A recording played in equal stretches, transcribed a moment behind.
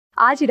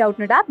आज ही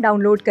Doubtnut app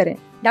download करें।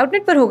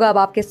 डाउटनट पर होगा अब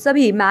आपके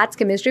सभी मैथ्स,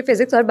 केमिस्ट्री,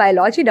 फिजिक्स और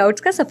बायोलॉजी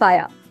डाउट्स का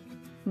सफाया।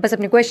 बस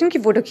अपने क्वेश्चन की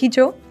फोटो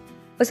खींचो,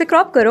 उसे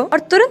क्रॉप करो और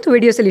तुरंत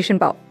वीडियो सोल्यूशन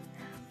पाओ।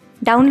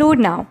 Download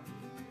now.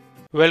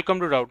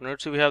 Welcome to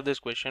Doubtnut. So we have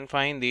this question.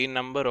 Find the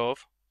number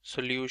of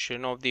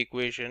solution of the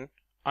equation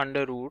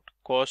under root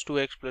cos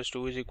 2x plus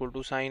 2 is equal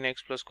to sin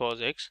x plus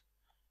cos x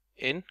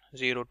in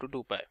 0 to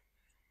 2 pi.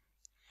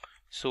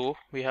 So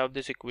we have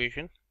this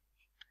equation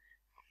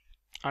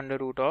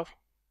under root of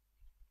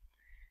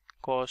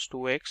cos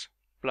 2x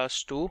plus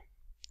 2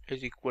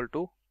 is equal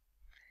to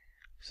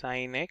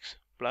sin x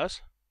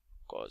plus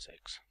cos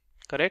x.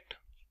 Correct?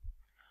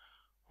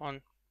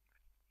 On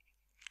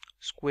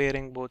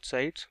squaring both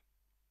sides.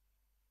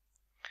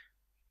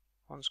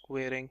 On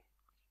squaring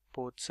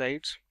both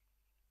sides,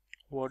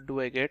 what do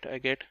I get? I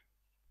get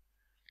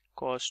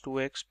cos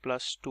 2x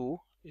plus 2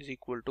 is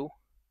equal to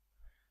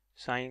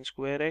sin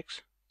square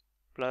x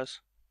plus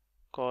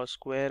cos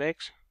square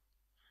x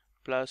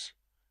plus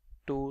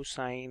 2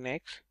 sin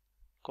x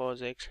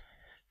cos x.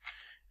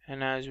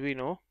 And as we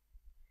know,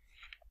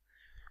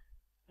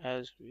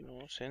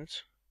 since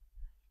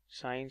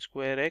sin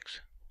square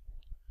x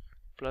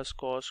plus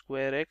cos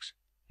square x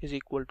is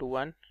equal to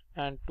 1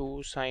 and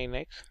 2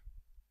 sin x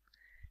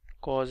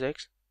cos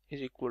x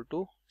is equal to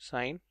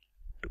sin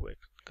 2x.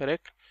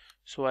 Correct?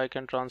 So I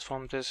can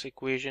transform this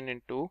equation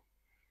into,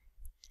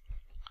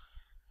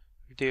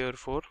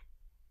 therefore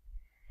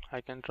I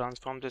can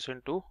transform this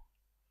into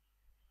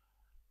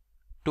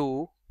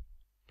 2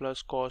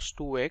 plus cos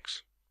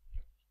 2x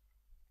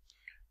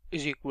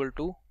is equal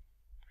to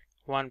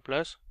 1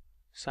 plus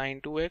sin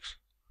 2x.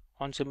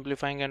 On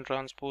simplifying and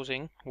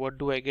transposing, what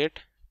do I get?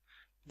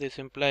 This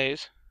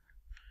implies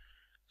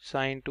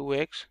sin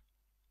 2x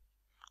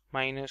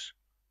minus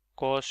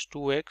cos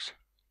 2x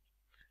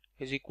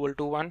is equal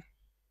to 1.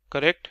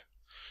 Correct?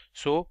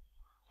 So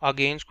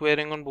again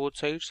squaring on both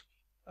sides,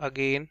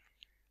 again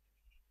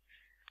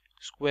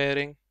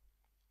squaring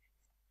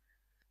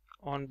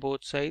on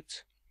both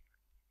sides,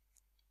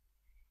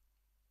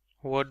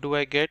 what do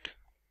I get?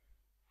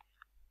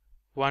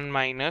 1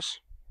 minus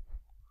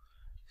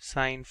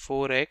sin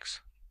 4x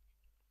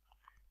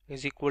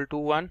is equal to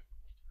 1.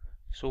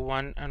 So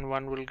 1 and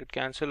 1 will get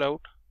cancelled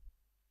out,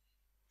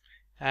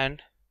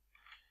 and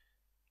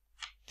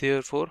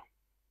therefore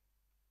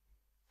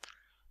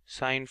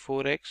sin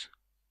 4x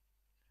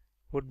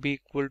would be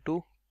equal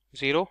to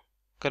 0.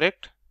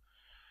 Correct?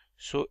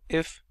 So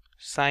if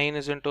sin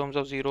is in terms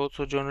of 0,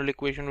 so general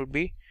equation would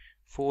be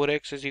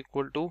 4x is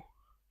equal to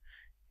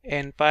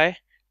n pi,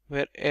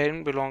 where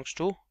n belongs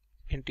to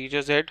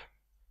integer z.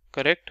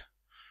 Correct?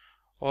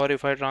 Or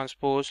if I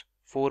transpose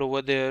 4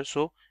 over there,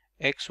 so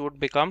x would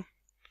become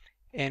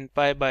n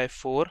pi by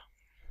 4,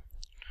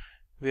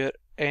 where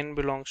n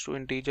belongs to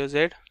integer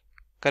z.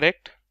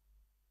 Correct?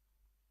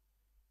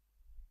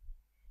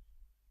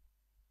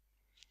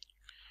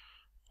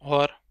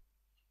 Or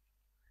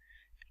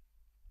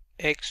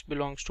x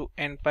belongs to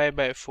n pi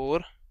by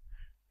 4,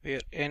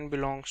 where n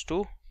belongs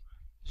to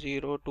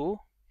 0 to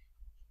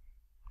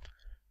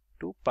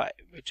 2 pi,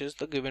 which is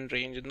the given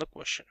range in the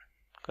question.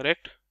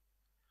 Correct?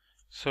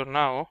 So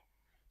now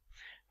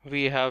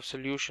we have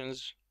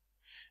solutions.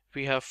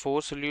 We have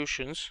 4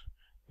 solutions,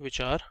 which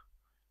are,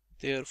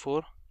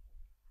 therefore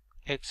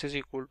x is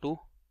equal to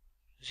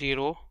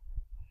 0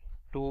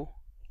 to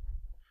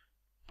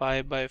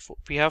pi by 4.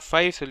 We have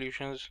 5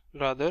 solutions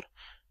rather,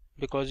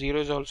 because 0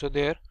 is also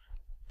there.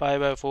 Pi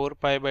by 4,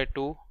 pi by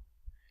 2,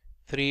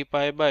 3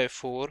 pi by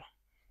 4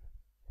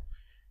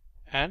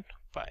 and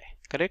pi.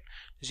 Correct?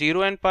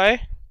 0 and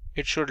pi,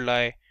 it should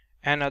lie,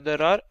 and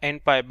other are n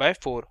pi by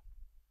 4.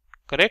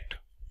 Correct?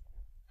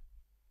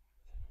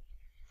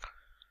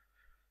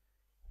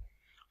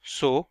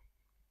 So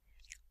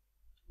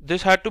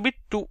this had to be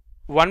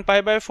 1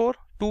 pi by 4,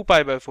 2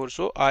 pi by 4.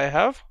 So I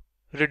have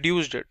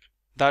reduced it.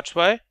 That's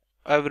why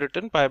I've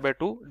written pi by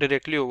 2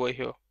 directly over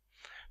here.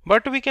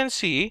 But we can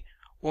see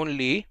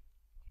only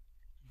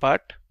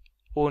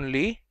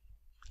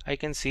I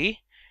can see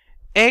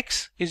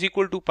x is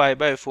equal to pi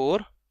by 4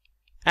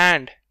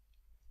 and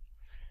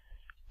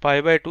pi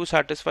by 2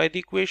 satisfy the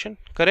equation.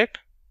 Correct?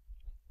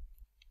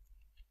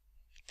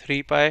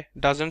 3 pi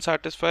doesn't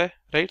satisfy,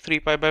 right? 3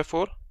 pi by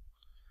 4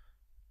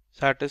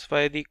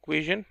 satisfy the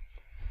equation.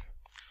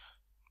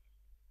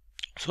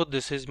 So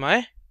this is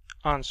my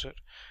answer.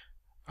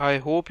 I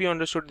hope you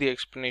understood the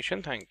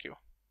explanation. Thank you.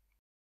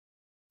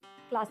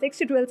 Class 6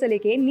 से 12 से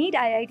लेके NEET,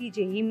 IIT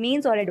JEE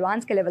mains और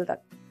advance के level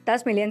तक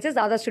 10 million से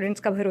ज्यादा students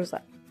का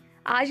भरोसा।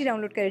 आज ही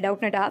डाउनलोड करें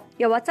डाउटनट ऐप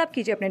या व्हाट्सएप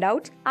कीजिए अपने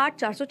डाउट्स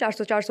 8400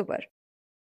 400 400 पर।